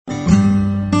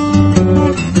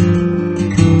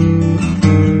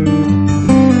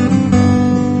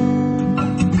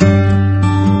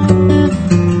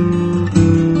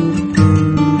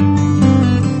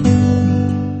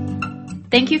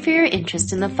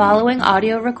interest in the following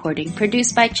audio recording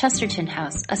produced by Chesterton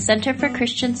House, a Center for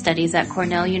Christian Studies at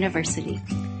Cornell University.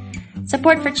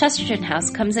 Support for Chesterton House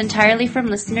comes entirely from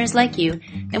listeners like you,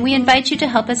 and we invite you to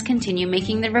help us continue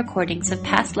making the recordings of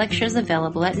past lectures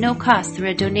available at no cost through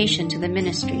a donation to the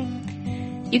ministry.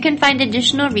 You can find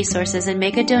additional resources and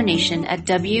make a donation at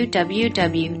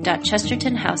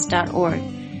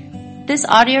www.chestertonhouse.org. This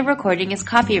audio recording is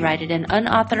copyrighted and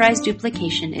unauthorized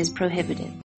duplication is prohibited.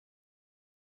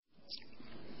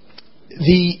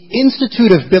 The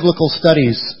Institute of Biblical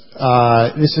Studies,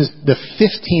 this is the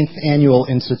 15th annual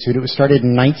institute. It was started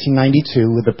in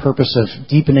 1992 with the purpose of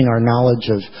deepening our knowledge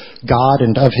of God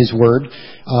and of His Word.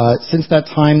 Since that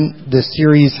time, the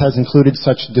series has included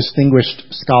such distinguished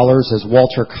scholars as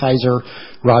Walter Kaiser,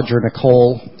 Roger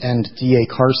Nicole, and D.A.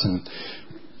 Carson.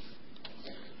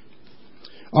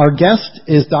 Our guest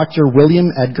is Dr.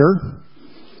 William Edgar.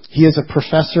 He is a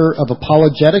professor of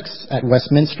apologetics at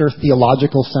Westminster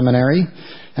Theological Seminary,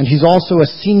 and he's also a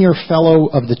senior fellow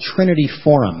of the Trinity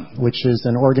Forum, which is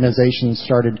an organization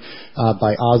started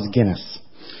by Os Guinness.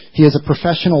 He is a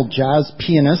professional jazz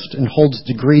pianist and holds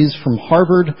degrees from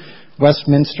Harvard,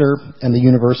 Westminster, and the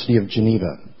University of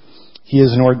Geneva. He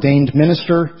is an ordained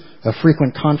minister, a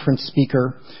frequent conference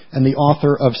speaker, and the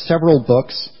author of several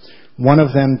books, one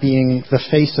of them being The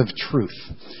Face of Truth.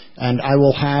 And I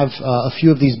will have a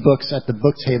few of these books at the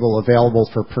book table available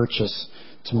for purchase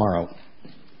tomorrow.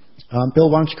 Bill,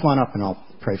 why don't you come on up and I'll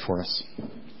pray for us.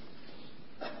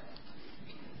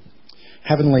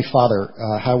 Heavenly Father,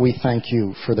 how we thank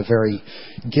you for the very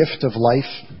gift of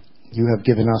life. You have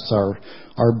given us our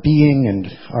being and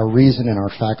our reason and our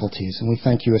faculties. And we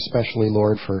thank you especially,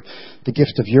 Lord, for the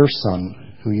gift of your Son,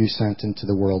 who you sent into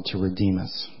the world to redeem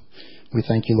us. We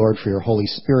thank you, Lord, for your Holy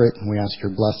Spirit, and we ask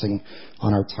your blessing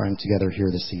on our time together here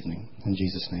this evening. In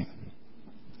Jesus' name.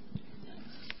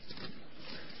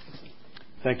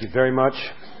 Thank you very much.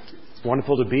 It's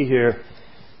wonderful to be here.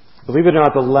 Believe it or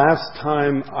not, the last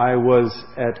time I was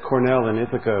at Cornell in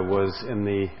Ithaca was in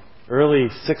the early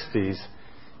 60s.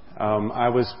 I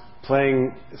was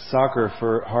playing soccer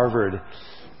for Harvard,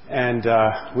 and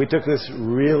we took this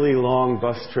really long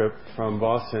bus trip from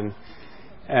Boston,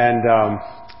 and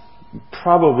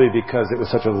probably because it was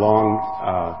such a long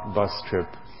bus trip,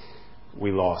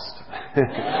 we lost.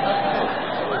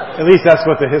 At least that's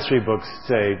what the history books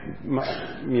say.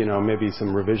 You know, maybe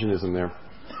some revisionism there.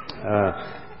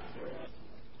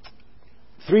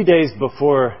 3 days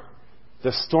before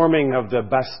the storming of the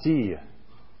Bastille,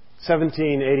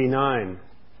 1789,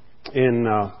 in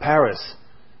Paris,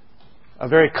 a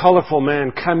very colorful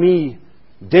man, Camille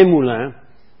Desmoulins,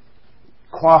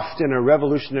 coiffed in a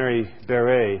revolutionary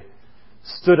beret,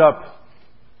 stood up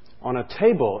on a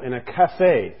table in a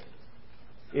cafe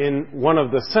in one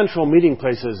of the central meeting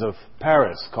places of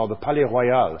Paris called the Palais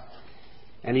Royal.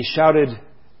 And he shouted,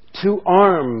 "To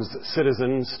arms,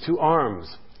 citizens, to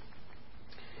arms."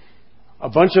 A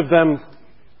bunch of them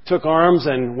took arms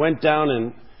and went down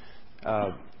and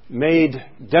made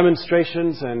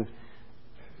demonstrations and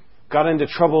got into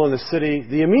trouble in the city.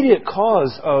 The immediate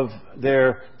cause of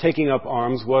their taking up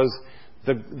arms was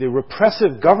the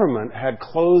repressive government had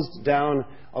closed down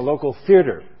a local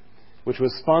theater, which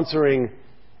was sponsoring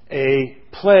a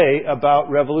play about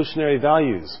revolutionary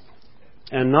values.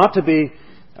 And not to be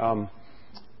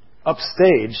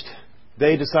upstaged,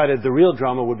 they decided the real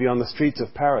drama would be on the streets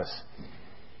of Paris.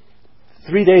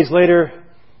 3 days later,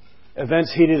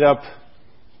 events heated up.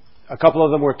 A couple of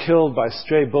them were killed by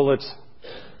stray bullets,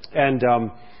 and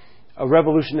a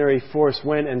revolutionary force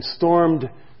went and stormed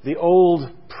the old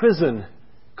prison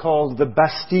called the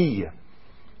Bastille,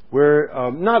 where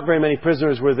not very many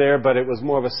prisoners were there, but it was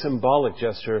more of a symbolic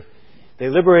gesture. They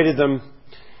liberated them,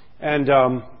 and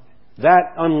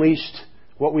that unleashed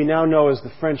what we now know as the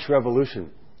French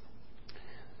Revolution.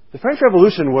 The French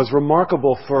Revolution was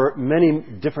remarkable for many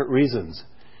different reasons.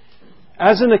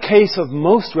 As in the case of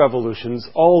most revolutions,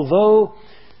 although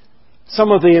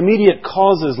some of the immediate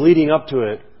causes leading up to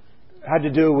it had to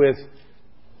do with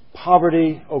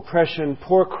poverty, oppression,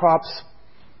 poor crops,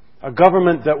 a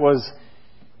government that was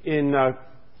in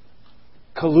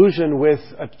collusion with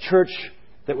a church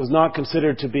that was not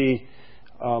considered to be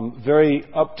very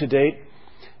up to date.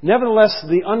 Nevertheless,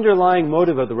 the underlying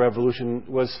motive of the revolution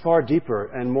was far deeper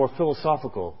and more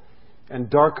philosophical and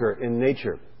darker in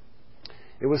nature.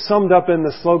 It was summed up in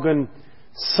the slogan,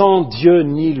 "Sans Dieu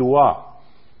ni loi,"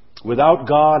 without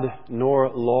God nor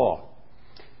law.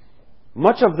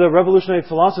 Much of the revolutionary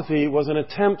philosophy was an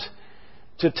attempt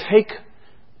to take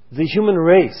the human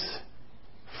race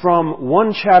from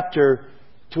one chapter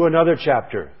to another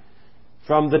chapter,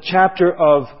 from the chapter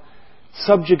of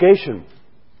subjugation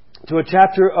to a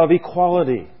chapter of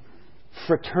equality,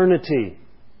 fraternity,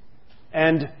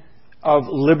 and of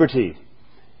liberty.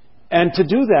 And to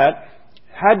do that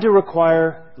had to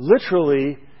require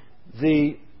literally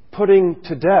the putting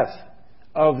to death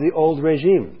of the old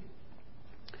regime.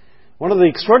 One of the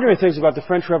extraordinary things about the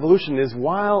French Revolution is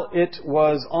while it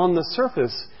was on the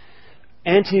surface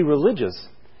anti-religious,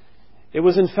 it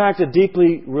was in fact a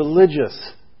deeply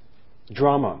religious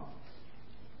drama.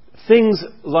 Things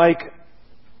like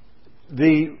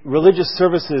the religious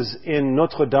services in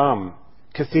Notre Dame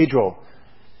Cathedral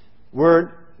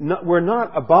were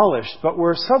not abolished, but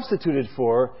were substituted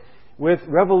for with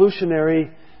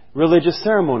revolutionary religious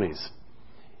ceremonies.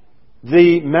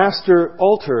 The master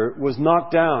altar was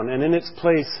knocked down, and in its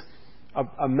place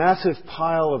a massive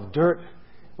pile of dirt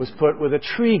was put with a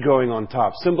tree growing on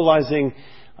top, symbolizing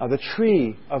the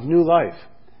tree of new life.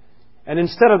 And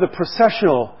instead of the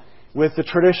processional with the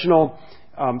traditional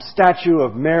statue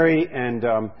of Mary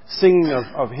and singing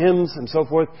of hymns and so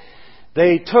forth,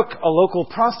 they took a local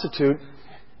prostitute,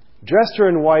 dressed her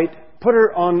in white, put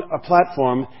her on a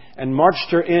platform, and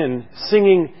marched her in,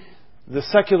 singing the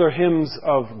secular hymns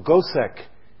of Gossec,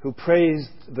 who praised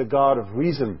the God of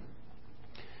reason.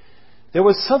 There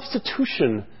was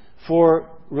substitution for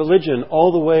religion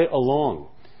all the way along.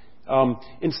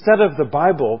 Instead of the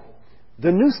Bible,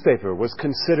 the newspaper was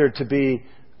considered to be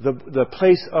the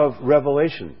place of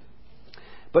revelation.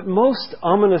 But most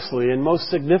ominously and most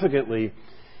significantly,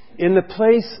 in the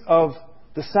place of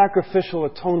the sacrificial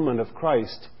atonement of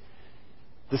Christ,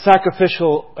 the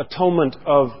sacrificial atonement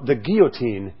of the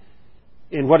guillotine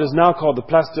in what is now called the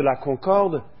Place de la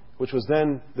Concorde, which was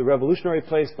then the revolutionary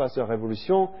place, Place de la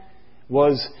Révolution,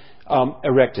 was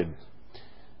erected.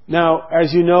 Now,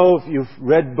 as you know, if you've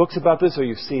read books about this or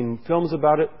you've seen films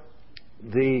about it,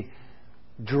 the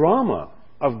drama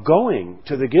of going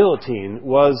to the guillotine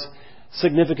was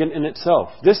significant in itself.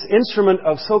 This instrument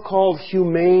of so-called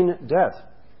humane death,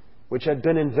 which had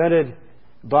been invented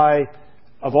by,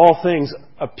 of all things,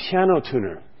 a piano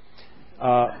tuner,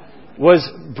 was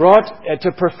brought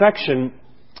to perfection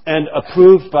and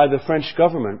approved by the French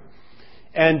government.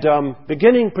 And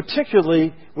beginning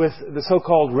particularly with the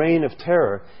so-called Reign of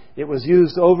Terror, it was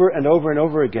used over and over and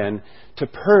over again to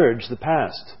purge the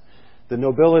past. The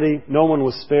nobility, no one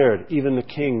was spared. Even the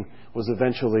king was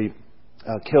eventually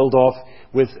killed off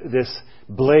with this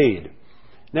blade.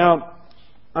 Now,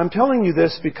 I'm telling you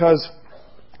this because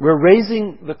we're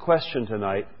raising the question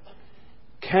tonight,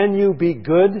 can you be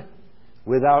good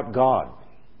without God?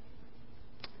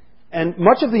 And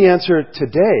much of the answer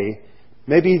today,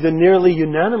 maybe the nearly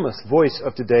unanimous voice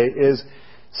of today, is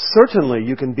certainly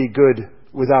you can be good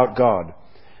without God.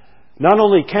 Not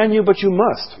only can you, but you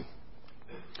must.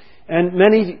 And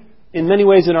in many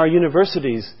ways in our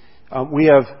universities, we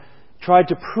have tried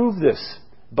to prove this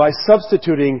by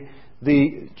substituting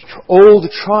the old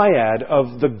triad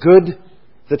of the good,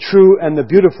 the true, and the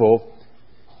beautiful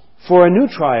for a new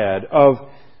triad of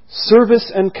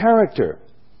service and character,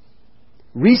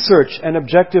 research and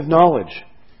objective knowledge,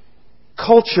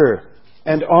 culture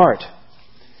and art.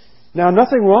 Now,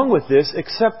 nothing wrong with this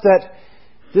except that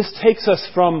this takes us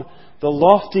from the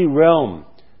lofty realm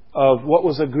of what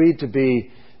was agreed to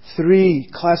be three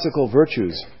classical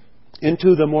virtues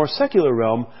into the more secular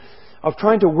realm of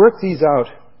trying to work these out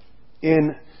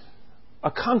in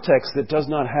a context that does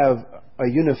not have a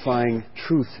unifying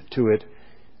truth to it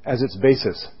as its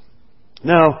basis.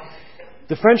 Now,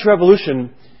 the French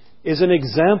Revolution is an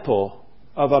example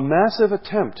of a massive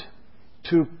attempt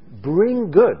to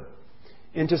bring good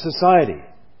into society,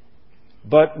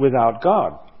 but without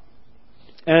God.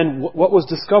 And what was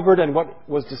discovered, and what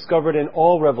was discovered in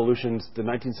all revolutions, the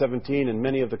 1917 and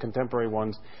many of the contemporary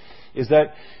ones, is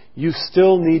that you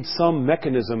still need some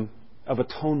mechanism of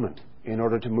atonement in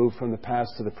order to move from the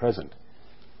past to the present.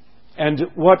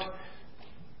 And what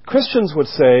Christians would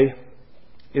say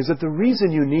is that the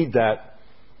reason you need that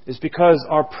is because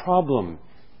our problem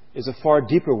is a far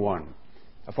deeper one,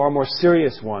 a far more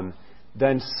serious one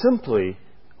than simply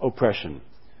oppression,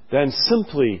 than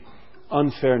simply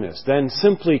unfairness, than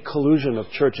simply collusion of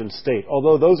church and state.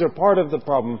 Although those are part of the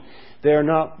problem, they are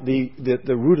not the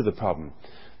root of the problem.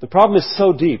 The problem is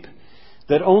so deep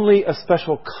that only a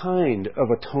special kind of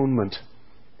atonement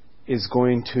is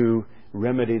going to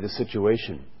remedy the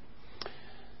situation.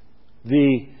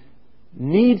 The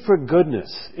need for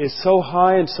goodness is so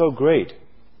high and so great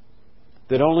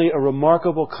that only a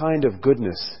remarkable kind of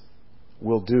goodness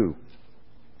will do.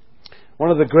 One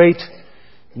of the great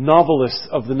novelists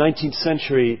of the 19th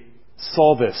century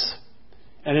saw this,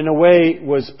 and in a way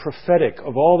was prophetic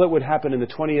of all that would happen in the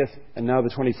 20th and now the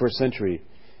 21st century.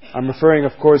 I'm referring,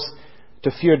 of course,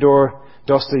 to Fyodor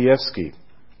Dostoevsky.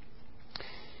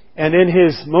 And in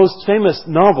his most famous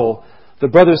novel, The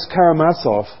Brothers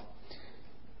Karamazov,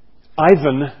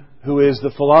 Ivan, who is the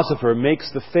philosopher,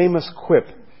 makes the famous quip,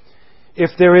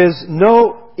 "If there is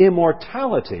no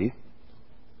immortality,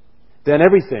 then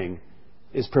everything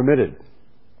is permitted."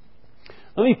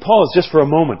 Let me pause just for a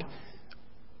moment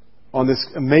on this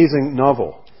amazing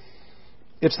novel.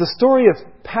 It's the story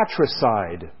of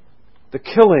patricide, the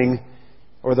killing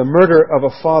or the murder of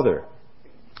a father.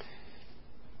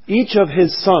 Each of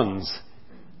his sons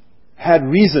had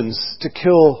reasons to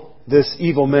kill this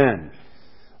evil man.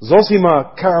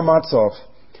 Zosima Karamazov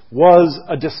was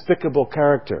a despicable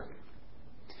character.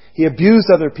 He abused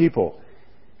other people.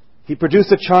 He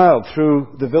produced a child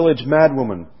through the village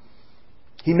madwoman.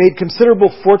 He made considerable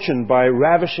fortune by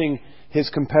ravishing his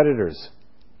competitors.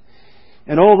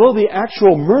 And although the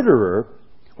actual murderer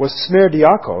was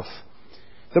Smerdyakov,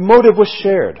 the motive was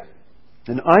shared.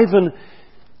 And Ivan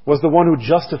was the one who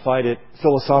justified it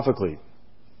philosophically.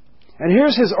 And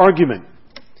here's his argument.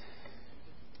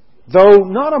 Though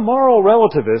not a moral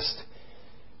relativist,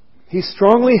 he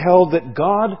strongly held that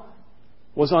God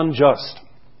was unjust.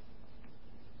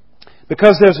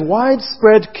 Because there's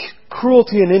widespread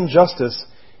cruelty and injustice,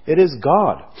 it is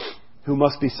God who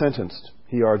must be sentenced,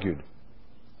 he argued.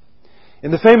 In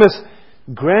the famous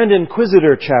Grand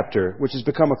Inquisitor chapter, which has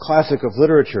become a classic of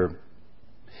literature,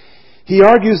 he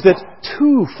argues that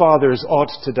two fathers ought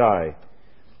to die,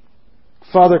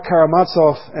 Father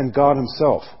Karamazov and God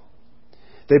himself.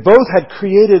 They both had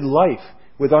created life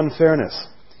with unfairness.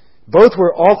 Both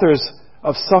were authors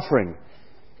of suffering.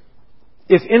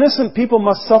 If innocent people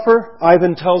must suffer,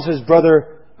 Ivan tells his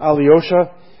brother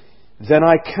Alyosha, then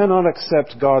I cannot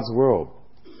accept God's world.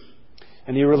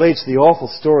 And he relates the awful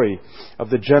story of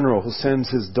the general who sends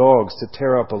his dogs to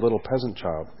tear up a little peasant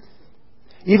child.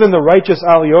 Even the righteous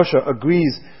Alyosha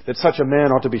agrees that such a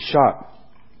man ought to be shot.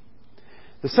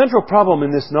 The central problem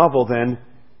in this novel, then,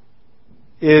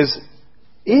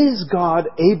 is God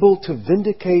able to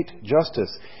vindicate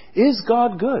justice? Is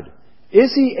God good?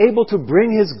 Is He able to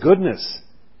bring His goodness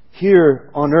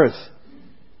here on earth?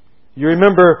 You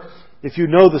remember, if you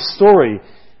know the story,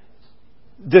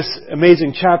 this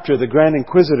amazing chapter, the Grand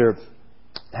Inquisitor,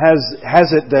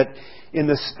 has it that in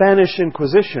the Spanish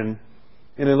Inquisition,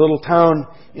 in a little town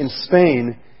in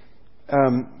Spain,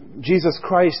 Jesus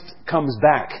Christ comes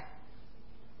back.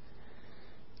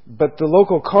 But the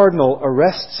local cardinal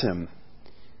arrests him,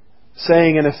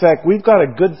 saying, in effect, we've got a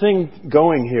good thing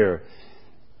going here.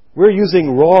 We're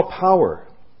using raw power.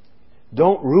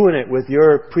 Don't ruin it with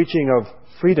your preaching of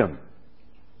freedom.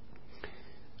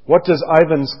 What does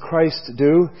Ivan's Christ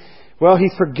do? Well, he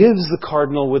forgives the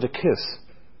cardinal with a kiss.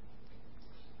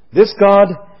 This God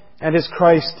and his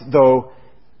Christ, though,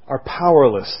 are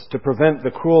powerless to prevent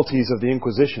the cruelties of the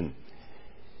Inquisition.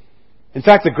 In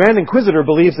fact, the Grand Inquisitor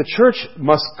believes the Church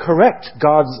must correct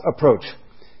God's approach,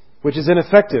 which is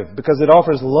ineffective because it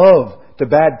offers love to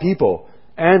bad people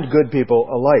and good people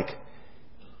alike.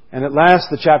 And at last,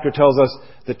 the chapter tells us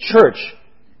the Church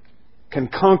can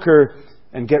conquer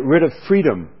and get rid of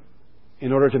freedom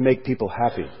in order to make people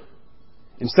happy.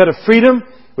 Instead of freedom,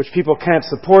 which people can't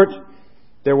support,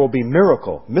 there will be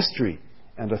miracle, mystery,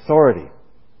 and authority.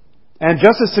 And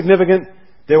just as significant,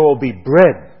 there will be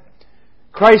bread.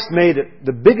 Christ made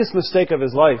the biggest mistake of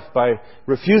his life by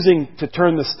refusing to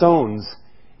turn the stones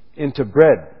into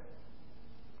bread.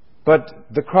 But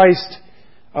the Christ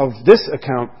of this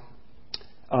account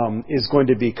is going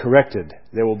to be corrected.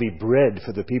 There will be bread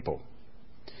for the people.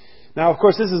 Now, of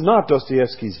course, this is not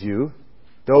Dostoevsky's view,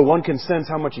 though one can sense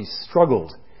how much he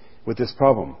struggled with this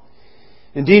problem.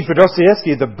 Indeed, for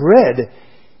Dostoevsky, the bread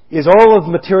is all of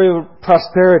material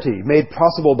prosperity made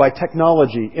possible by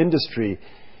technology, industry,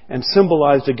 and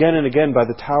symbolized again and again by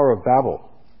the Tower of Babel.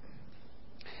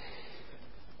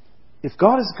 If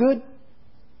God is good,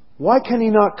 why can He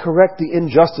not correct the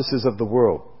injustices of the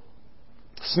world?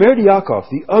 Smerdyakov,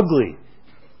 the ugly,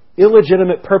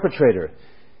 illegitimate perpetrator,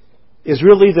 is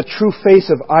really the true face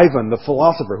of Ivan, the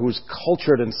philosopher, who is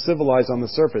cultured and civilized on the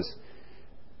surface.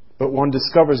 But one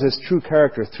discovers his true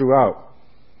character throughout.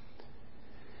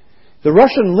 The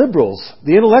Russian liberals,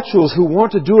 the intellectuals who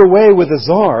want to do away with the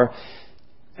Tsar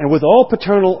and with all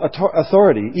paternal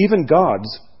authority, even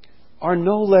God's, are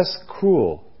no less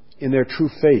cruel in their true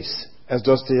face, as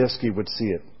Dostoevsky would see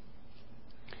it.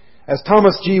 As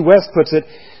Thomas G. West puts it,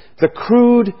 the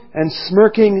crude and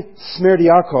smirking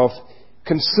Smerdyakov,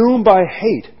 consumed by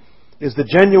hate, is the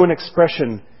genuine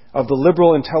expression of the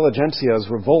liberal intelligentsia's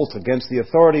revolt against the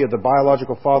authority of the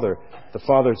biological father, the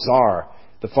father Tsar,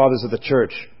 the fathers of the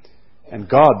church, and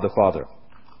God the Father.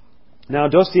 Now,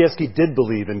 Dostoevsky did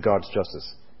believe in God's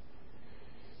justice.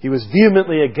 He was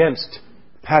vehemently against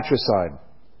patricide.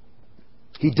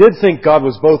 He did think God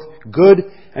was both good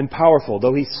and powerful,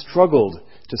 though he struggled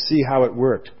to see how it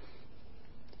worked.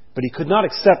 But he could not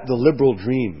accept the liberal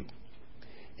dream.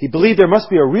 He believed there must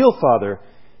be a real Father.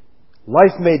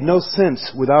 Life made no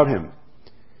sense without him.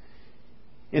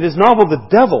 In his novel, The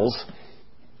Devils,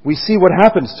 we see what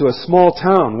happens to a small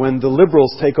town when the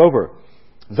liberals take over.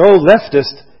 Though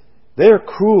leftist, they are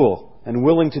cruel and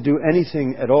willing to do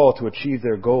anything at all to achieve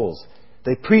their goals.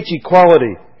 They preach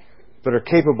equality, but are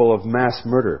capable of mass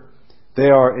murder. They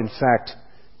are, in fact,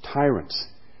 tyrants.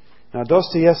 Now,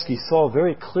 Dostoevsky saw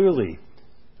very clearly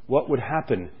what would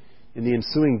happen in the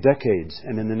ensuing decades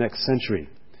and in the next century.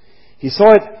 He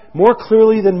saw it more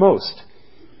clearly than most.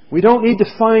 We don't need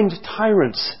to find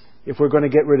tyrants if we're going to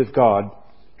get rid of God,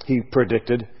 he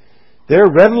predicted. They're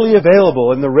readily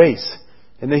available in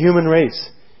the human race.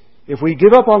 If we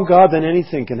give up on God, then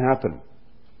anything can happen.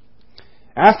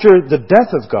 After the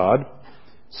death of God,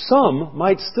 some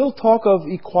might still talk of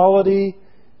equality,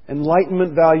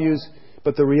 enlightenment values,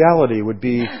 but the reality would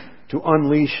be to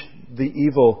unleash the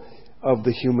evil of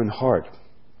the human heart.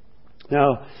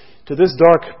 Now, to this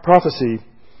dark prophecy,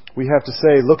 we have to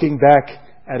say, looking back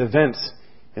at events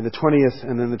in the 20th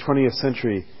and in the 20th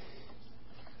century,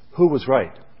 who was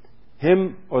right?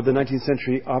 Him or the 19th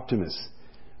century optimists?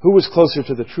 Who was closer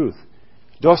to the truth?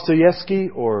 Dostoevsky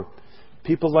or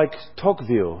people like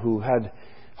Tocqueville, who had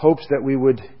hoped that we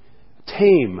would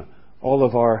tame all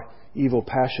of our evil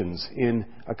passions in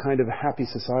a kind of a happy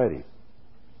society?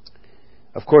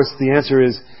 Of course, the answer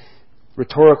is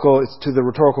rhetorical. To the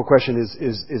rhetorical question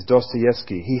is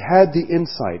Dostoevsky. He had the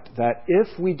insight that if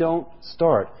we don't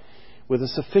start with a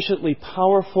sufficiently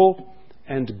powerful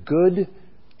and good,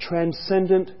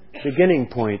 transcendent beginning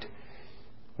point,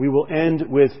 we will end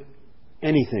with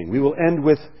anything. We will end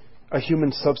with a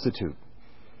human substitute.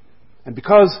 And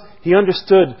because he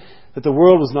understood that the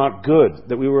world was not good,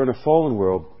 that we were in a fallen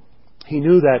world, he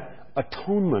knew that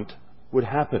atonement would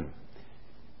happen.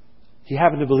 He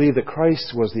happened to believe that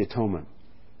Christ was the atonement.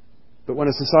 But when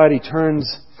a society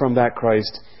turns from that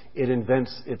Christ, it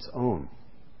invents its own.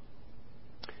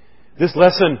 This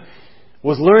lesson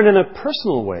was learned in a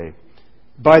personal way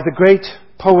by the great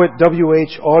poet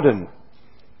W.H. Auden.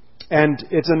 And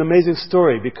it's an amazing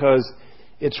story because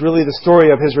it's really the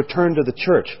story of his return to the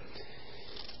church.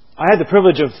 I had the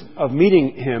privilege of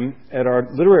meeting him at our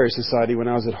literary society when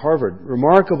I was at Harvard.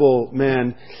 Remarkable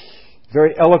man,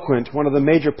 very eloquent, one of the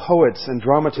major poets and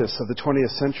dramatists of the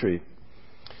 20th century.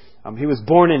 He was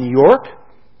born in York.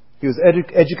 He was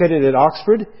educated at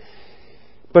Oxford.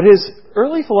 But his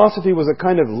early philosophy was a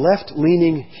kind of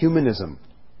left-leaning humanism,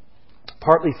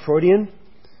 partly Freudian,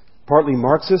 partly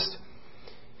Marxist.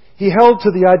 He held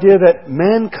to the idea that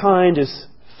mankind is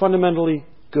fundamentally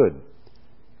good.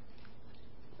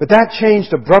 But that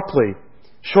changed abruptly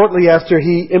shortly after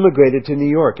he immigrated to New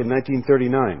York in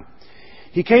 1939.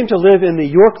 He came to live in the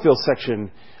Yorkville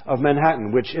section of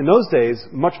Manhattan, which in those days,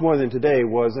 much more than today,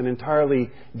 was an entirely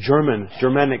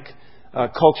Germanic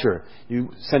culture.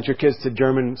 You sent your kids to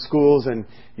German schools and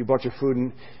you bought your food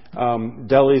in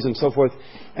delis and so forth.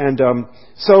 And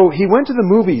so he went to the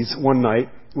movies one night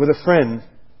with a friend,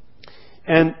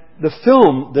 and the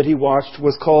film that he watched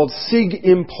was called Sieg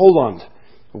im Poland,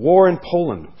 War in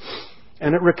Poland.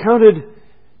 And it recounted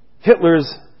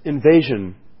Hitler's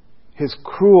invasion, his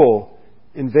cruel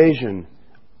invasion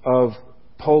of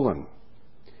Poland.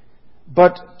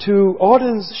 But to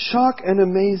Auden's shock and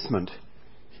amazement,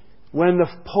 when the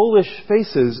Polish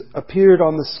faces appeared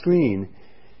on the screen,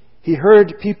 he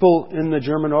heard people in the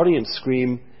German audience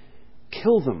scream,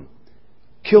 "Kill them!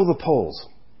 Kill the Poles!"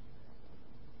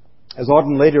 As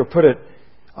Auden later put it,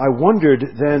 I wondered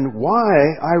then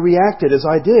why I reacted as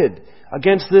I did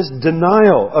against this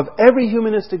denial of every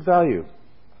humanistic value.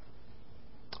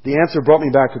 The answer brought me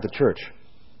back to the church.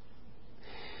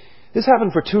 This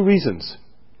happened for two reasons.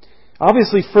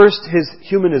 Obviously, first, his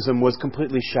humanism was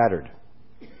completely shattered.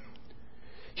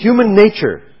 Human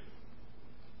nature,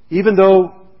 even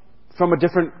though from a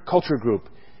different culture group,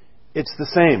 it's the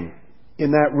same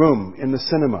in that room, in the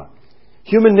cinema.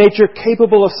 Human nature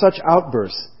capable of such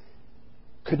outbursts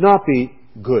could not be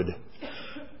good.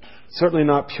 Certainly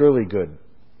not purely good,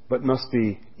 but must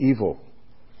be evil.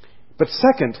 But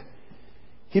second,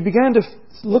 he began to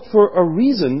look for a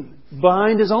reason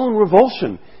behind his own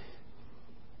revulsion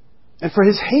and for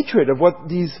his hatred of what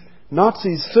these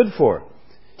Nazis stood for.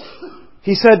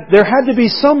 He said there had to be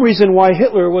some reason why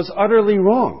Hitler was utterly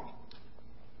wrong.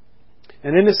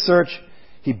 And in his search,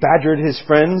 he badgered his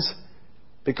friends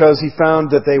because he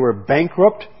found that they were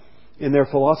bankrupt in their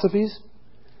philosophies.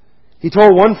 He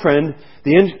told one friend,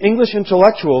 the English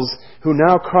intellectuals who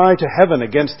now cry to heaven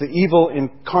against the evil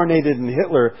incarnated in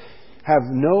Hitler have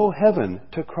no heaven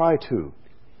to cry to.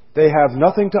 They have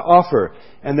nothing to offer,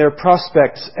 and their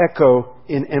prospects echo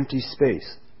in empty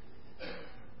space.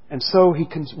 And so he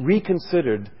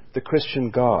reconsidered the Christian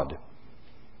God,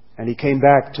 and he came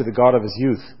back to the God of his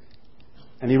youth.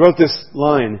 And he wrote this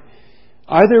line,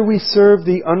 "Either we serve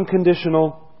the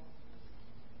unconditional,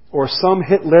 or some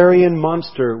Hitlerian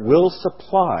monster will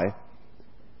supply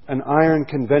an iron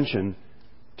convention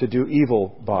to do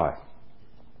evil by."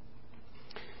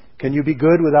 Can you be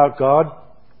good without God?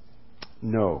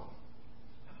 No.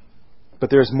 But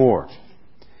there's more.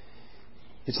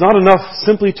 It's not enough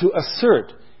simply to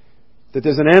assert that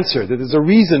there's an answer, that there's a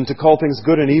reason to call things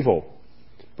good and evil.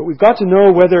 But we've got to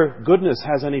know whether goodness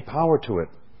has any power to it.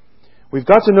 We've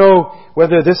got to know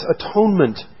whether this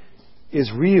atonement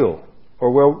is real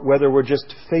or whether we're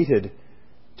just fated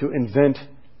to invent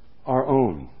our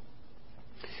own.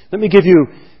 Let me give you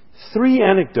 3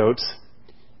 anecdotes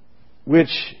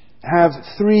which have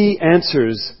 3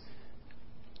 answers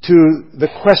to the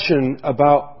question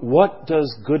about what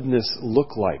does goodness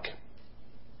look like.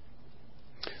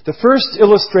 The first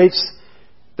illustrates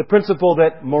the principle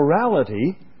that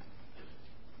morality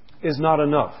is not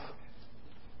enough.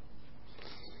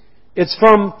 It's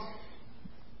from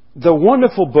the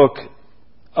wonderful book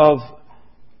of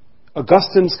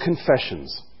Augustine's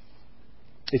Confessions.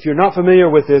 If you're not familiar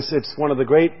with this, it's one of the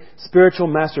great spiritual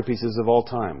masterpieces of all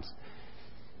times.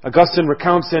 Augustine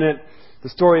recounts in it the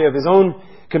story of his own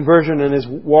conversion and his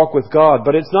walk with God.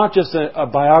 But it's not just a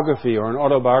biography or an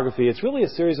autobiography. It's really a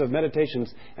series of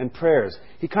meditations and prayers.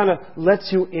 He kind of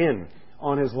lets you in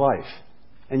on his life.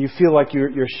 And you feel like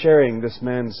you're sharing this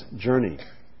man's journey.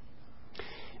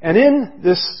 And in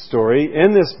this story,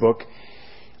 in this book,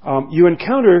 you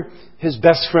encounter his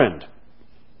best friend,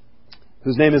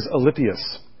 whose name is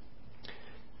Alypius.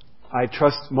 I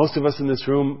trust most of us in this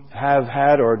room have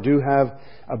had or do have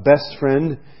a best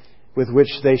friend with which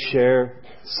they share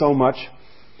so much.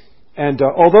 And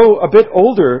although a bit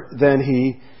older than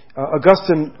he,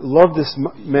 Augustine loved this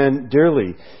man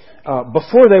dearly.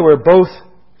 Before they were both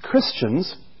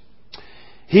Christians,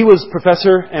 he was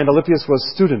professor and Alypius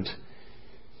was student.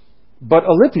 But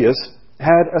Alypius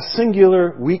had a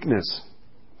singular weakness.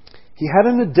 He had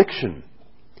an addiction.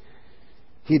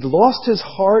 He'd lost his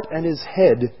heart and his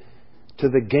head to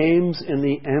the games in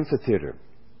the amphitheater.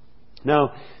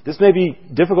 Now, this may be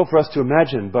difficult for us to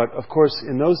imagine, but of course,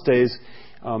 in those days,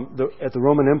 at the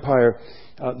Roman Empire,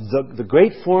 the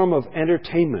great form of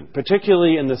entertainment,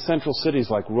 particularly in the central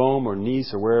cities like Rome or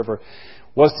Nice or wherever,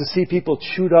 was to see people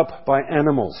chewed up by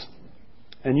animals.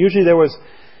 And usually there was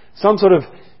some sort of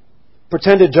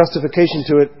pretended justification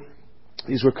to it.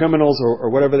 These were criminals or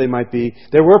whatever they might be.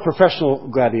 There were professional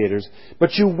gladiators.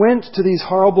 But you went to these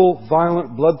horrible,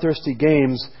 violent, bloodthirsty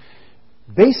games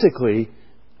basically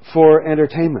for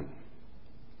entertainment.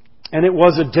 And it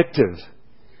was addictive.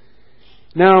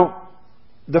 Now,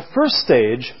 the first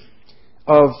stage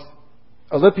of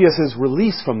Alypius'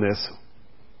 release from this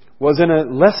was in a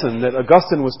lesson that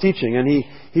Augustine was teaching, and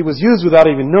he was used without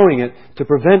even knowing it to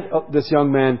prevent this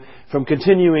young man from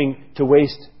continuing to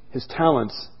waste his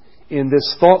talents in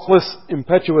this thoughtless,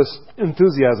 impetuous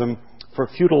enthusiasm for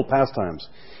futile pastimes.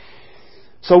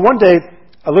 So one day,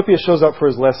 Alypius shows up for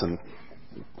his lesson,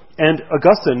 and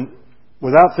Augustine,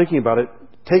 without thinking about it,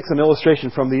 takes an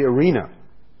illustration from the arena.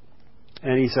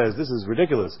 And he says, "This is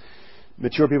ridiculous.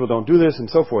 Mature people don't do this," and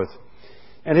so forth.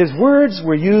 And his words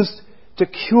were used to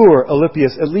cure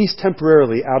Alypius, at least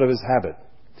temporarily, out of his habit.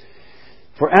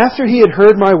 "For after he had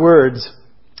heard my words,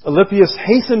 Alypius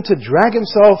hastened to drag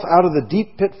himself out of the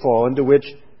deep pitfall into which,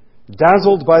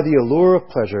 dazzled by the allure of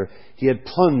pleasure, he had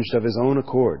plunged of his own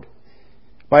accord.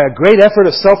 By a great effort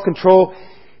of self-control,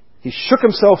 he shook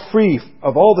himself free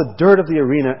of all the dirt of the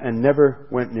arena and never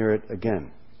went near it again."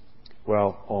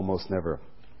 Well, almost never.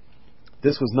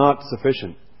 This was not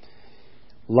sufficient.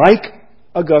 Like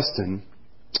Augustine,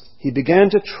 he began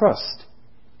to trust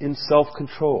in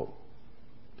self-control.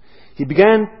 He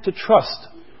began to trust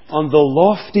on the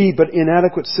lofty but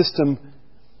inadequate system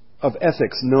of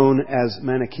ethics known as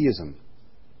Manichaeism.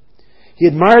 He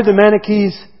admired the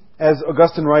Manichees, as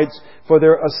Augustine writes, for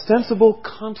their ostensible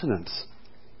continence,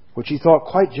 which he thought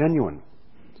quite genuine.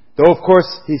 Though, of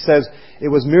course, he says, it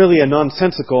was merely a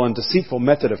nonsensical and deceitful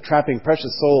method of trapping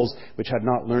precious souls which had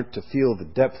not learnt to feel the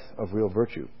depth of real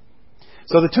virtue.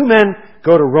 So the two men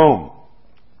go to Rome.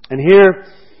 And here,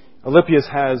 Alypius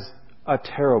has a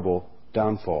terrible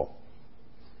downfall.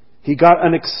 He got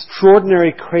an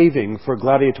extraordinary craving for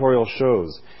gladiatorial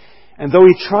shows. And though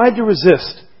he tried to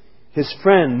resist, his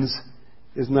friends,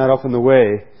 isn't that often the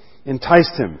way,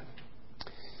 enticed him.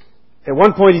 At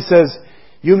one point he says,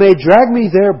 "You may drag me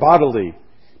there bodily,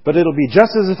 but it'll be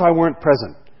just as if I weren't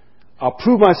present. I'll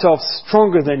prove myself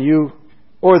stronger than you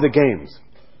or the games."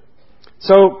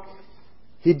 So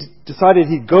he decided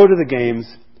he'd go to the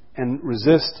games and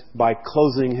resist by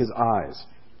closing his eyes.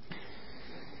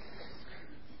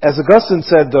 As Augustine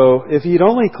said, though, if he'd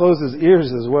only closed his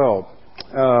ears as well.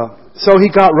 So he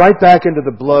got right back into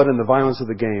the blood and the violence of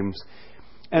the games.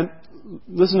 And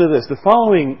listen to this. The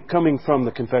following, coming from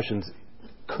the Confessions,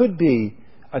 could be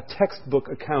a textbook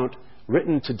account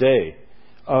written today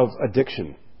of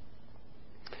addiction.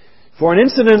 "For an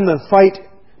instant in the fight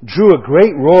drew a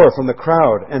great roar from the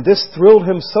crowd, and this thrilled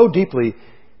him so deeply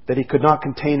that he could not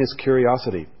contain his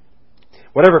curiosity.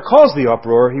 Whatever caused the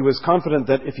uproar, he was confident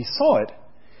that if he saw it,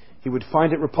 he would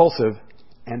find it repulsive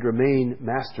and remain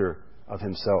master of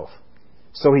himself.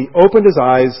 So he opened his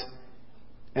eyes,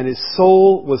 and his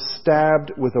soul was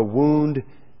stabbed with a wound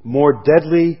more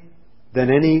deadly than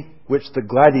any which the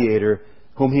gladiator,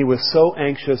 whom he was so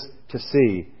anxious to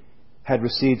see, had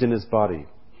received in his body.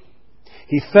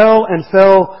 He fell and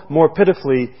fell more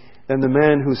pitifully than the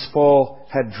man whose fall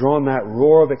had drawn that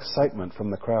roar of excitement from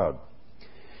the crowd.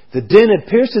 The din had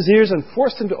pierced his ears and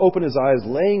forced him to open his eyes,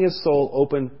 laying his soul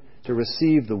open to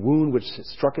receive the wound which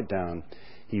struck it down.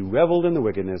 He reveled in the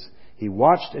wickedness. He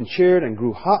watched and cheered and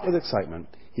grew hot with excitement.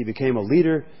 He became a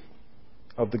leader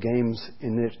of the games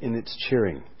in its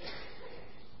cheering."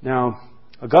 Now,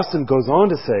 Augustine goes on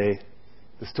to say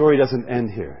the story doesn't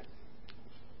end here.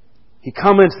 He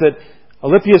comments that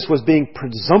Alypius was being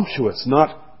presumptuous,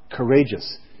 not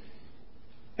courageous.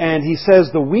 And he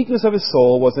says the weakness of his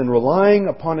soul was in relying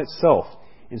upon itself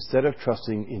instead of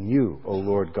trusting in you, O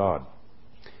Lord God.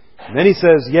 And then he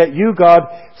says, "Yet you, God,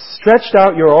 stretched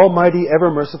out your almighty,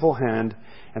 ever-merciful hand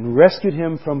and rescued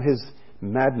him from his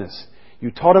madness.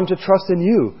 You taught him to trust in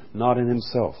you, not in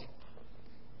himself."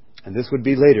 And this would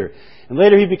be later. And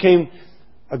later he became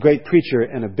a great preacher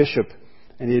and a bishop,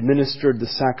 and he administered the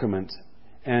sacrament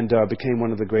and became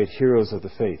one of the great heroes of the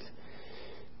faith.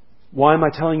 Why am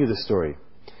I telling you this story?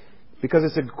 Because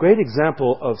it's a great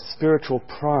example of spiritual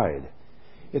pride.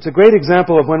 It's a great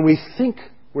example of when we think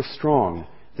we're strong,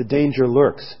 the danger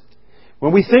lurks.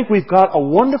 When we think we've got a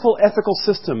wonderful ethical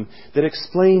system that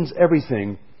explains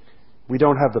everything, we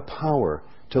don't have the power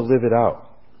to live it out.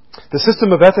 The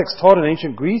system of ethics taught in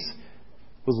ancient Greece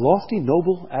was lofty,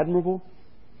 noble, admirable,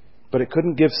 but it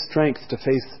couldn't give strength to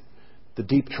face the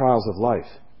deep trials of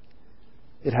life.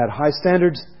 It had high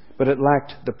standards, but it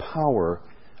lacked the power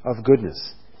of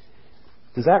goodness.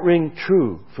 Does that ring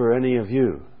true for any of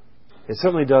you? It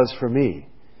certainly does for me.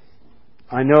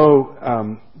 I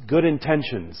know good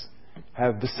intentions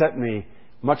have beset me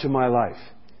much of my life,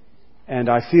 and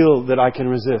I feel that I can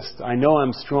resist. I know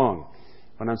I'm strong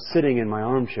when I'm sitting in my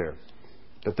armchair.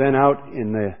 But then out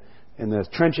in the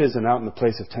trenches and out in the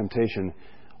place of temptation,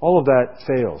 all of that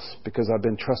fails because I've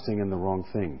been trusting in the wrong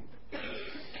thing.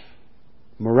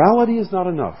 Morality is not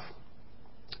enough.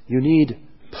 You need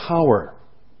power.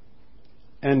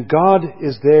 And God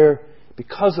is there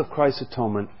because of Christ's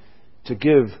atonement to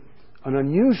give an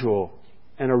unusual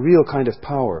and a real kind of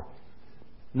power,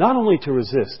 not only to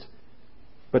resist,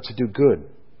 but to do good.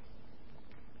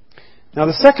 Now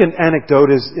the second anecdote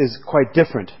is quite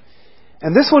different.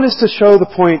 And this one is to show the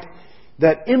point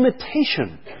that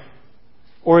imitation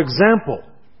or example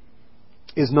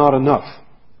is not enough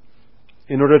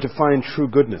in order to find true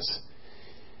goodness.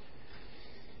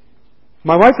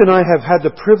 My wife and I have had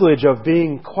the privilege of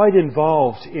being quite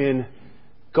involved in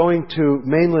going to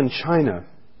mainland China,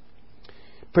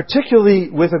 particularly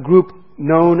with a group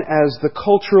known as the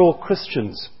Cultural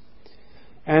Christians.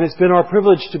 And it's been our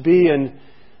privilege to be in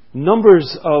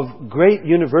numbers of great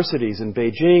universities in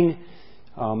Beijing,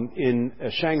 in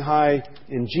Shanghai,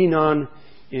 in Jinan,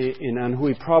 in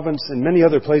Anhui province, and many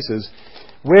other places,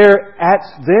 where at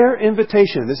their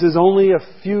invitation, this is only a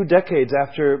few decades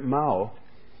after Mao,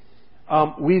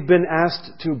 we've been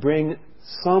asked to bring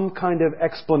some kind of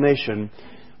explanation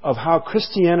of how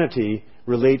Christianity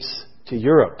relates to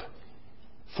Europe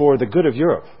for the good of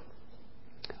Europe.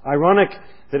 Ironic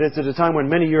that it's at a time when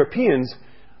many Europeans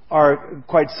are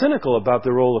quite cynical about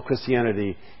the role of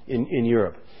Christianity in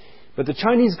Europe. But the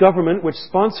Chinese government, which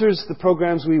sponsors the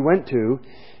programs we went to,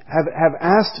 have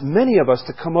asked many of us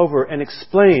to come over and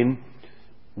explain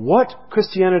what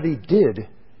Christianity did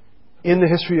in the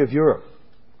history of Europe.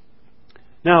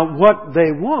 Now, what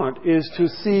they want is to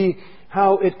see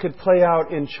how it could play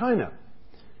out in China.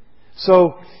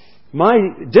 So, my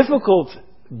difficult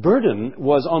burden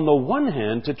was, on the one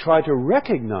hand, to try to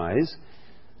recognize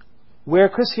where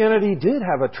Christianity did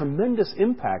have a tremendous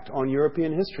impact on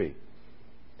European history.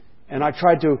 And I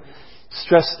tried to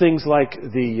stress things like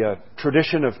the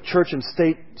tradition of church and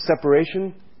state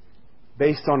separation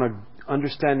based on an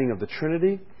understanding of the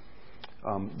Trinity,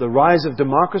 the rise of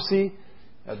democracy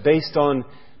based on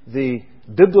the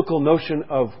biblical notion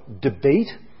of debate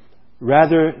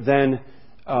rather than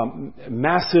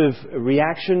massive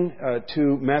reaction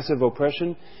to massive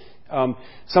oppression.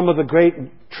 Some of the great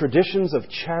traditions of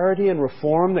charity and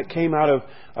reform that came out of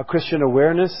a Christian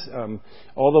awareness,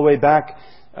 all the way back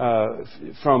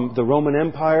from the Roman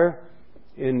Empire,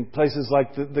 in places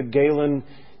like the Galen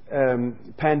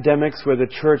pandemics, where the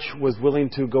church was willing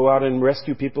to go out and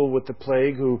rescue people with the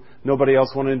plague who nobody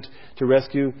else wanted to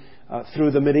rescue,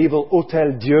 through the medieval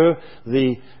Hôtel Dieu,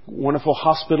 the wonderful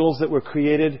hospitals that were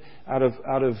created out of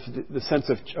the sense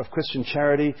of Christian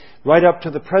charity, right up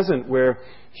to the present, where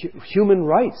human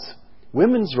rights,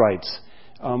 women's rights,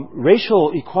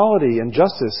 racial equality and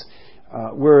justice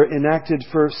were enacted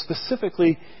for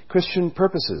specifically Christian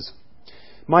purposes.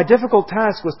 My difficult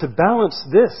task was to balance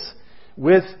this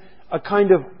with a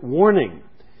kind of warning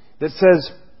that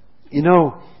says,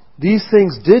 these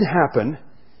things did happen,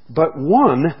 but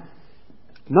one,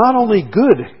 not only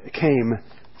good came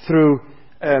through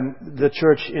the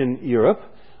church in Europe,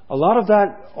 a lot of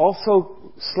that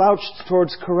also slouched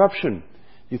towards corruption.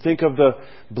 You think of the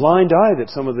blind eye that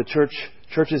some of the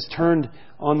churches turned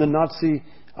on the Nazi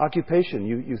occupation.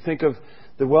 You think of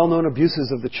the well-known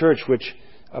abuses of the church, which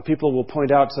people will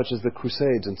point out, such as the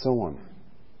Crusades and so on.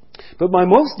 But my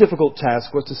most difficult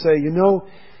task was to say,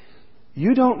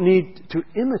 you don't need to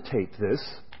imitate this.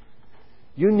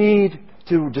 You need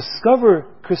to discover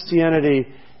Christianity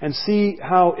and see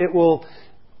how it will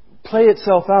play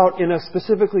itself out in a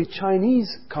specifically Chinese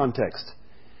context.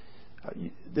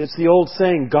 It's the old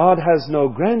saying, God has no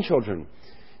grandchildren.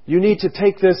 You need to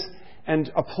take this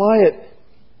and apply it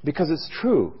because it's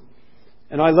true.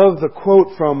 And I love the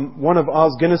quote from one of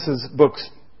Os Guinness's books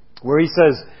where he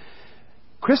says,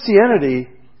 Christianity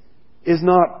is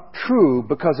not true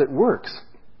because it works.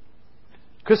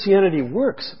 Christianity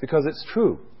works because it's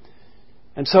true.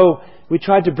 And so we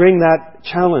tried to bring that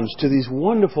challenge to these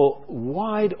wonderful,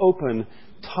 wide open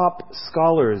top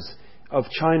scholars of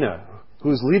China,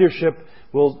 whose leadership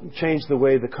will change the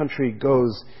way the country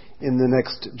goes in the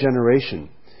next generation.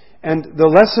 And the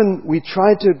lesson we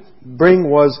tried to bring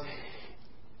was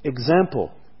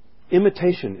example.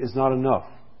 Imitation is not enough.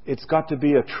 It's got to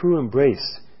be a true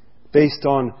embrace based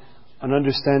on an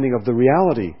understanding of the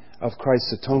reality of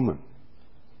Christ's atonement.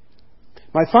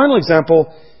 My final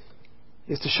example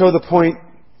is to show the point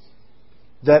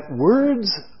that words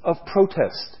of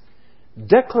protest,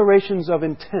 declarations of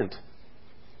intent,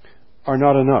 are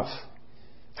not enough.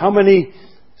 How many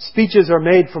speeches are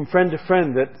made from friend to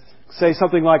friend that say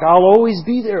something like, I'll always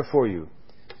be there for you?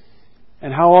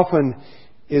 And how often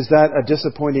is that a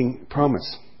disappointing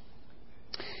promise?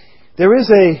 There is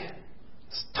a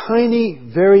tiny,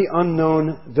 very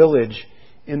unknown village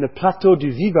in the Plateau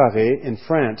du Vivarais in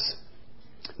France,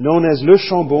 known as Le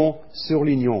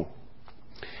Chambon-sur-Lignon.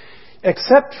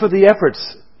 Except for the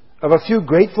efforts of a few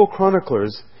grateful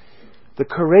chroniclers, the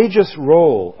courageous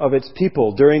role of its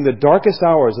people during the darkest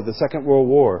hours of the Second World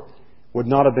War would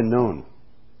not have been known.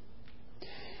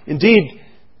 Indeed,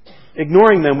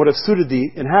 ignoring them would have suited the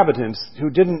inhabitants who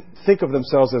didn't think of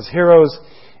themselves as heroes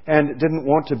and didn't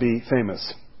want to be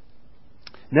famous.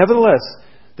 Nevertheless,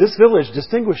 this village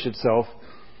distinguished itself,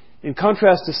 in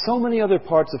contrast to so many other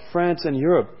parts of France and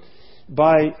Europe,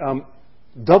 by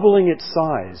doubling its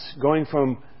size, going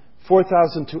from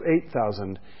 4,000 to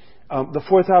 8,000, the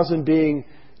 4,000 being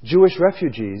Jewish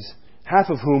refugees, half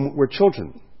of whom were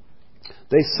children.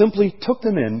 They simply took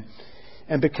them in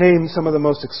and became some of the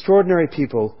most extraordinary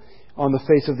people on the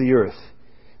face of the earth.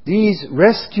 These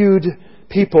rescued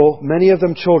people, many of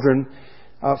them children,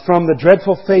 from the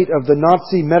dreadful fate of the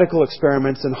Nazi medical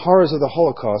experiments and horrors of the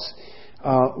Holocaust,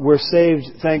 were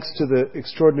saved thanks to the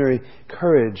extraordinary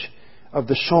courage of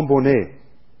the Chambonnais.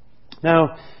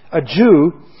 Now, a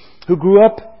Jew who grew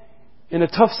up in a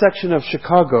tough section of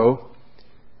Chicago,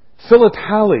 Philip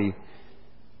Halley,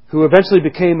 who eventually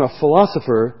became a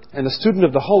philosopher and a student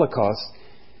of the Holocaust,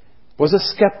 was a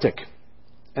skeptic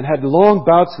and had long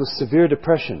bouts with severe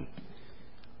depression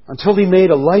until he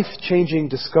made a life-changing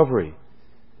discovery.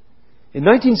 In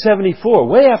 1974,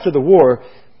 way after the war,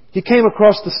 he came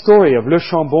across the story of Le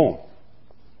Chambon.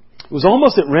 It was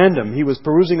almost at random. He was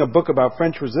perusing a book about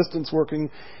French resistance working,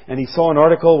 and he saw an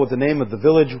article with the name of the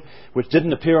village, which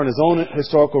didn't appear on his own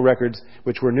historical records,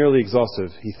 which were nearly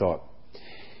exhaustive, he thought.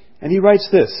 And he writes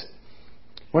this: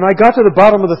 "When I got to the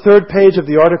bottom of the third page of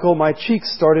the article, my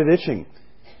cheeks started itching.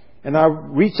 And I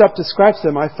reached up to scratch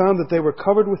them. I found that they were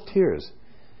covered with tears.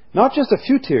 Not just a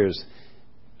few tears,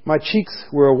 My cheeks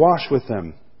were awash with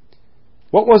them.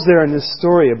 What was there in this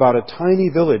story about a tiny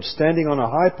village standing on a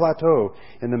high plateau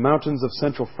in the mountains of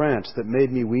central France that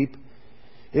made me weep?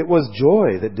 It was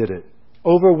joy that did it.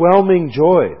 Overwhelming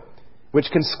joy, which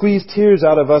can squeeze tears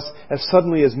out of us as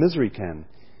suddenly as misery can.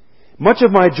 Much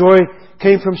of my joy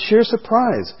came from sheer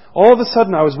surprise. All of a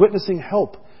sudden I was witnessing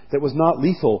help that was not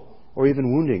lethal or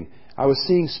even wounding. I was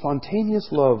seeing spontaneous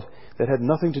love that had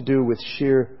nothing to do with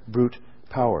sheer brute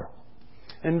power.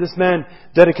 And this man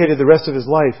dedicated the rest of his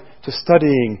life to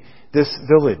studying this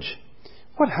village.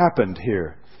 What happened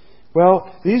here?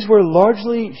 Well, these were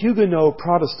largely Huguenot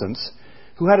Protestants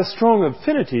who had a strong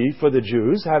affinity for the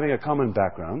Jews, having a common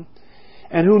background,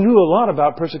 and who knew a lot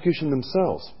about persecution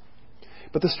themselves.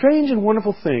 But the strange and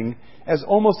wonderful thing, as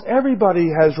almost everybody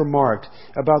has remarked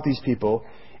about these people,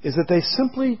 is that they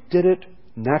simply did it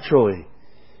naturally.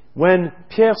 When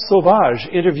Pierre Sauvage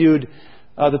interviewed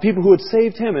the people who had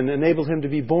saved him and enabled him to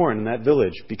be born in that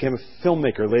village, became a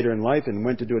filmmaker later in life and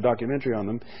went to do a documentary on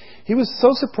them, he was so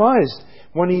surprised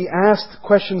when he asked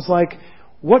questions like,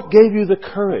 what gave you the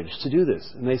courage to do this?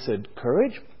 And they said,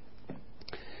 courage?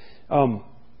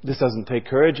 This doesn't take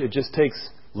courage. It just takes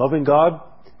loving God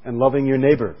and loving your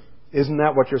neighbor. Isn't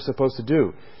that what you're supposed to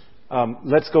do?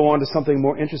 Let's go on to something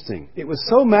more interesting. It was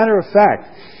so matter of fact,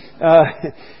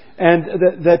 and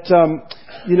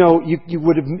you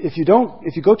would have, if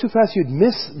you go too fast, you'd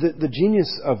miss the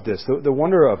genius of this, the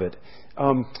wonder of it.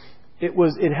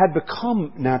 It had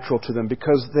become natural to them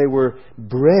because they were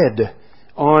bred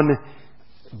on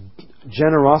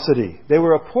generosity. They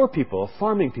were a poor people, a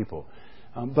farming people,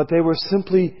 but they were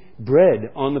simply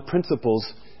bred on the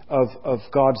principles of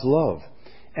God's love.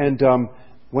 And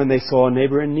when they saw a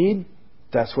neighbor in need,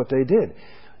 that's what they did.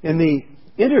 In the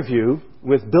interview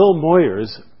with Bill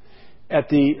Moyers at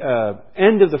the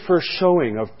end of the first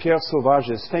showing of Pierre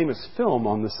Sauvage's famous film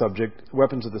on the subject,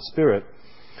 Weapons of the Spirit,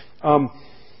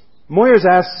 Moyers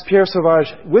asks Pierre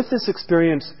Sauvage, with this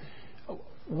experience,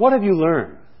 what have you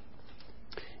learned?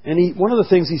 And one of the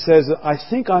things he says, I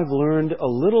think I've learned a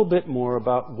little bit more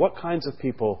about what kinds of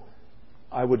people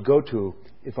I would go to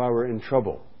if I were in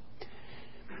trouble.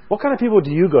 What kind of people do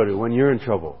you go to when you're in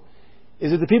trouble?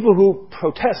 Is it the people who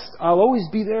protest, I'll always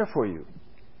be there for you?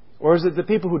 Or is it the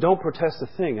people who don't protest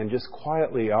a thing and just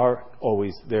quietly are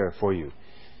always there for you?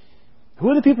 Who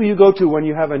are the people you go to when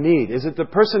you have a need? Is it the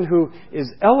person who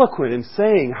is eloquent in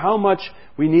saying how much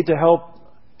we need to help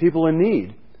people in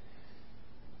need?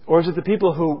 Or is it the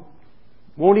people who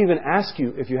won't even ask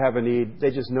you if you have a need,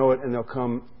 they just know it and they'll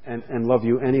come and love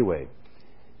you anyway?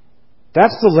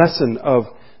 That's the lesson of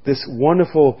this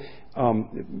wonderful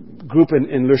group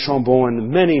in Le Chambon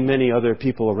and many, many other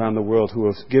people around the world who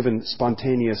have given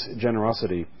spontaneous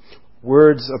generosity.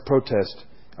 Words of protest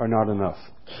are not enough.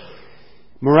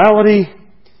 Morality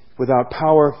without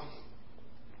power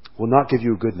will not give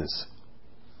you goodness.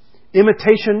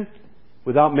 Imitation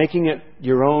without making it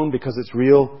your own because it's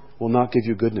real will not give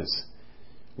you goodness.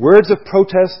 Words of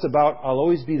protest about I'll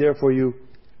always be there for you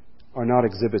are not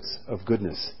exhibits of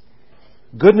goodness.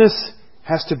 Goodness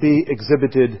has to be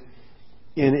exhibited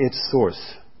in its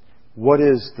source. What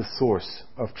is the source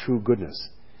of true goodness?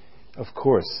 Of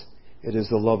course, it is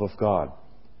the love of God.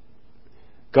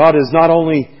 God is not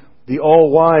only the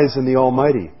all-wise and the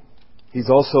almighty, He's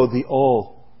also the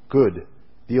all-good,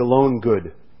 the alone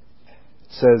good,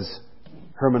 says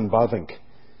Herman Bavinck.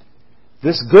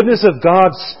 This goodness of God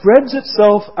spreads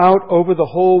itself out over the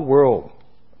whole world.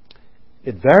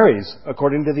 It varies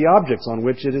according to the objects on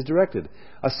which it is directed,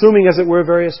 assuming, as it were,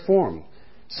 various forms.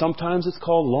 Sometimes it's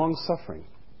called long-suffering.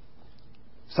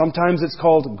 Sometimes it's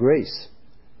called grace.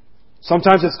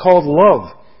 Sometimes it's called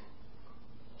love,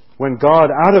 when God,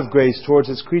 out of grace towards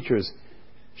His creatures,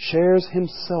 shares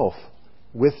Himself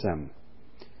with them.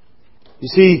 You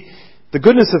see, the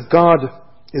goodness of God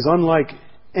is unlike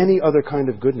any other kind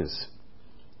of goodness.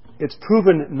 It's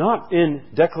proven not in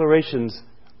declarations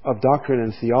of doctrine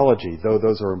and theology, though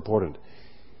those are important.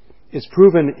 It's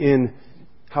proven in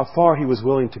how far He was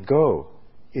willing to go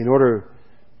in order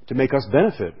to make us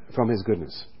benefit from His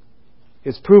goodness.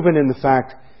 It's proven in the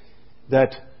fact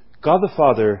that God the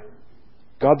Father,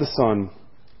 God the Son,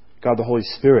 God the Holy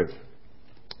Spirit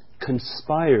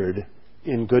conspired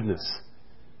in goodness.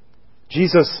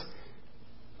 Jesus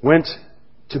went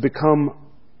to become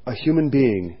a human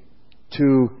being,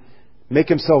 to make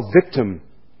Himself victim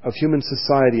of human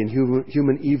society and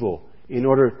human evil in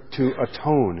order to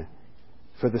atone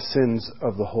for the sins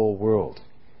of the whole world.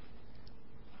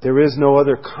 There is no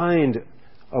other kind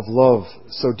of love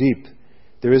so deep.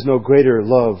 There is no greater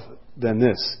love than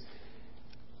this.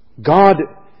 God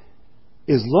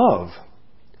is love,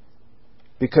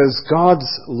 Because God's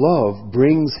love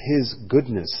brings His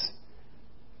goodness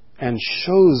and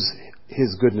shows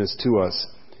His goodness to us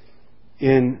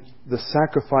in the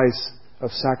sacrifice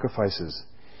of sacrifices.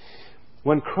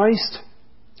 When Christ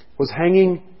was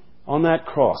hanging on that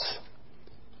cross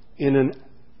in an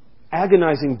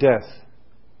agonizing death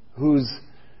whose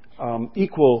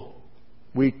equal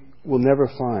we will never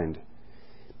find,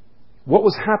 what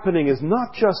was happening is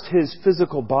not just His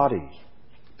physical body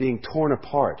being torn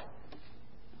apart.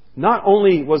 Not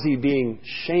only was He being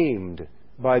shamed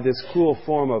by this cruel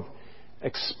form of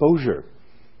exposure,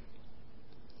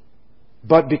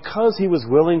 but because He was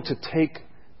willing to take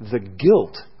the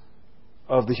guilt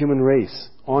of the human race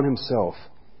on Himself,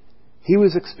 He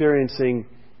was experiencing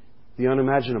the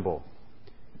unimaginable.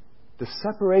 The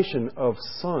separation of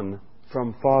Son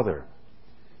from Father.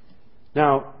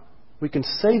 Now, we can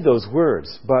say those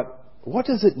words, but what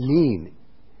does it mean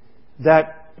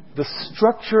that the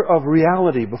structure of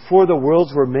reality before the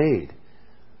worlds were made,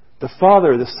 the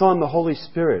Father, the Son, the Holy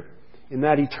Spirit, in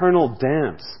that eternal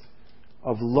dance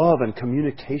of love and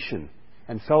communication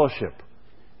and fellowship,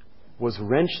 was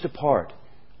wrenched apart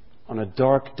on a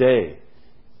dark day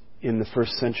in the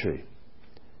first century?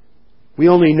 We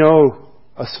only know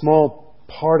a small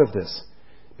part of this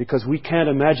because we can't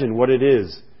imagine what it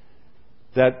is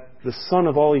that the Son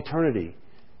of all eternity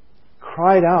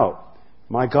cried out,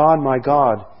 my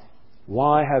God,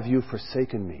 why have you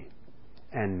forsaken me?"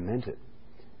 and meant it.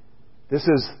 This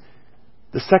is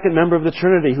the second member of the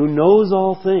Trinity who knows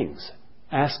all things,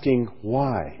 asking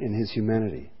why in His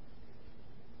humanity.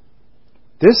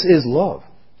 This is love.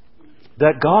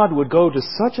 That God would go to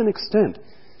such an extent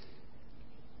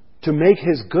to make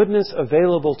His goodness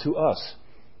available to us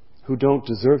who don't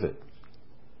deserve it.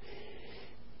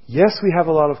 Yes, we have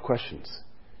a lot of questions.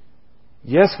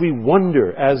 Yes, we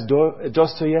wonder, as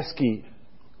Dostoevsky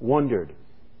wondered,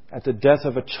 at the death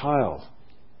of a child,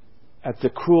 at the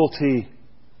cruelty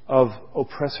of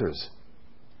oppressors.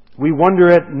 We wonder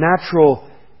at natural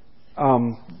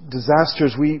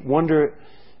disasters. We wonder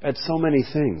at so many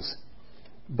things.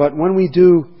 But when we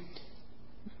do,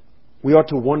 we ought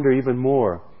to wonder even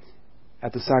more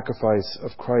at the sacrifice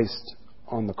of Christ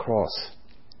on the cross.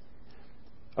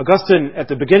 Augustine, at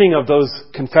the beginning of those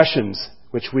confessions,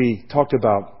 which we talked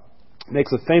about,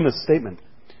 makes a famous statement,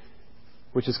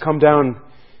 which has come down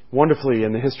wonderfully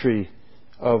in the history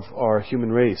of our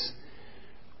human race,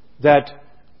 that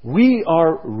we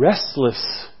are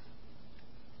restless.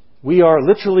 We are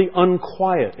literally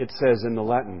unquiet, it says in the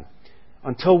Latin,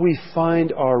 until we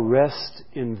find our rest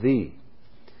in Thee.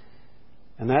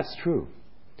 And that's true.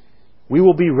 We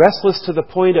will be restless to the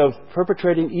point of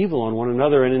perpetrating evil on one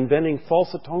another and inventing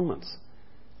false atonements,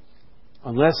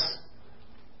 unless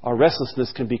our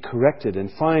restlessness can be corrected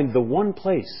and find the one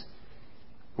place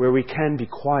where we can be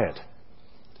quiet,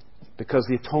 because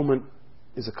the atonement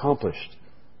is accomplished.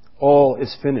 All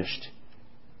is finished.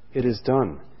 It is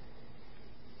done.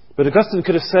 But Augustine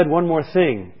could have said one more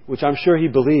thing, which I'm sure he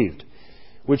believed,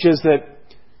 which is that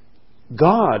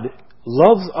God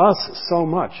loves us so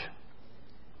much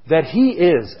that He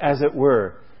is, as it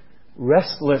were,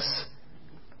 restless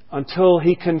until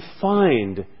He can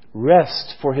find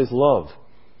rest for His love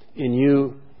in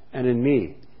you and in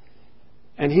me.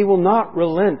 And He will not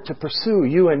relent to pursue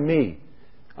you and me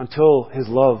until His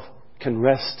love can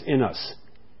rest in us.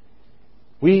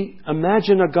 We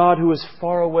imagine a God who is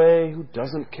far away, who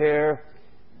doesn't care,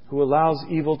 who allows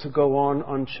evil to go on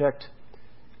unchecked.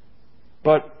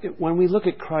 But when we look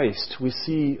at Christ, we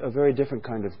see a very different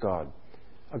kind of God.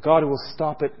 A God who will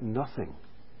stop at nothing,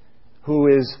 who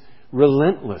is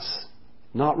relentless,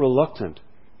 not reluctant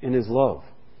in His love.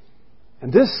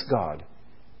 And this God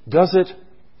does it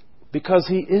because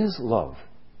He is love,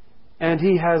 and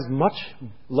He has much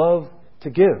love to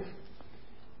give.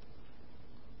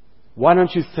 Why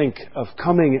don't you think of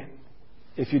coming,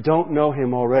 if you don't know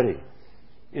Him already,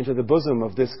 into the bosom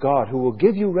of this God who will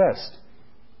give you rest,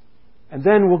 and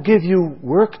then will give you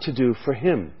work to do for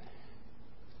Him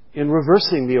in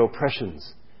reversing the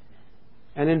oppressions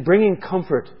and in bringing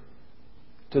comfort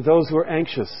to those who are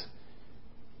anxious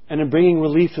and in bringing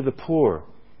relief to the poor,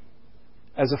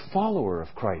 as a follower of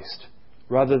Christ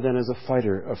rather than as a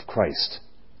fighter of Christ.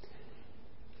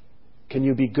 Can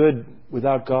you be good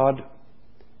without God?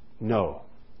 No.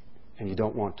 And you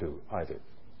don't want to either.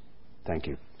 Thank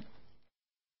you.